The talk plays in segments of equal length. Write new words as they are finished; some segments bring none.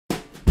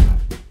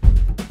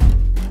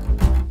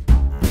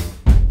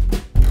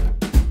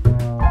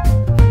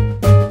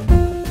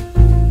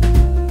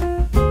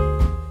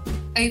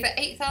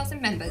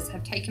2,000 members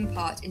have taken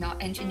part in our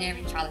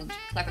engineering challenge,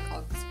 Clever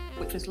Cogs,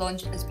 which was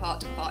launched as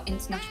part of our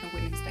International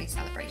Women's Day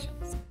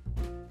celebrations.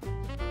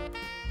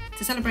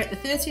 To celebrate the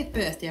 30th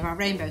birthday of our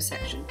Rainbow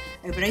section,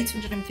 over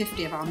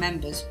 850 of our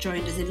members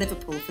joined us in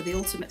Liverpool for the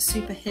ultimate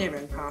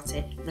superhero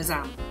party,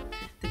 Razan.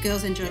 The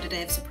girls enjoyed a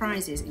day of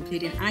surprises,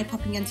 including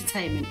eye-popping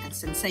entertainment and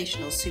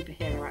sensational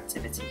superhero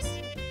activities.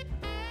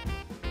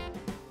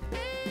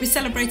 We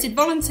celebrated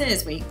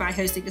Volunteers Week by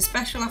hosting a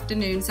special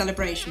afternoon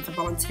celebration for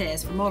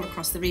volunteers from all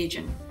across the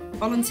region.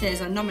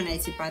 Volunteers are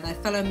nominated by their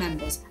fellow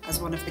members as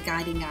one of the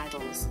guiding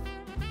idols.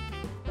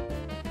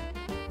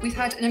 We've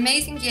had an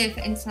amazing year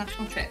for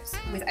international trips,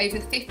 with over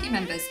 50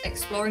 members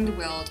exploring the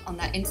world on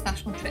their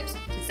international trips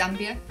to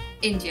Zambia,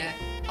 India,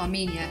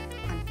 Armenia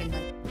and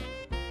Finland.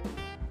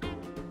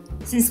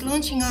 Since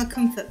launching our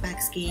comfort bag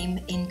scheme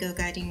in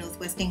Girlguiding North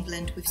West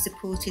England, we've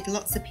supported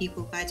lots of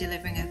people by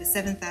delivering over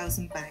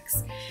 7,000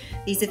 bags.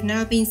 These have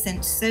now been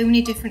sent to so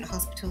many different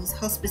hospitals,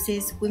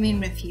 hospices, women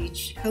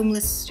refuge,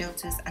 homeless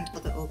shelters and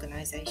other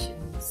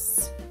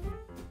organisations.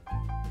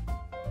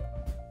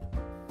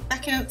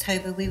 Back in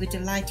October, we were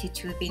delighted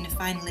to have been a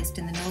finalist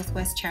in the North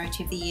West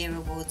Charity of the Year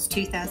Awards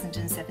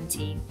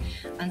 2017,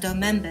 and our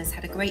members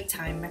had a great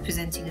time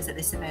representing us at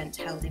this event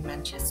held in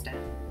Manchester.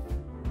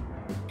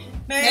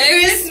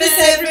 Merry Christmas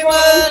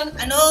everyone,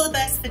 and all the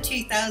best for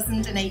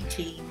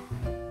 2018.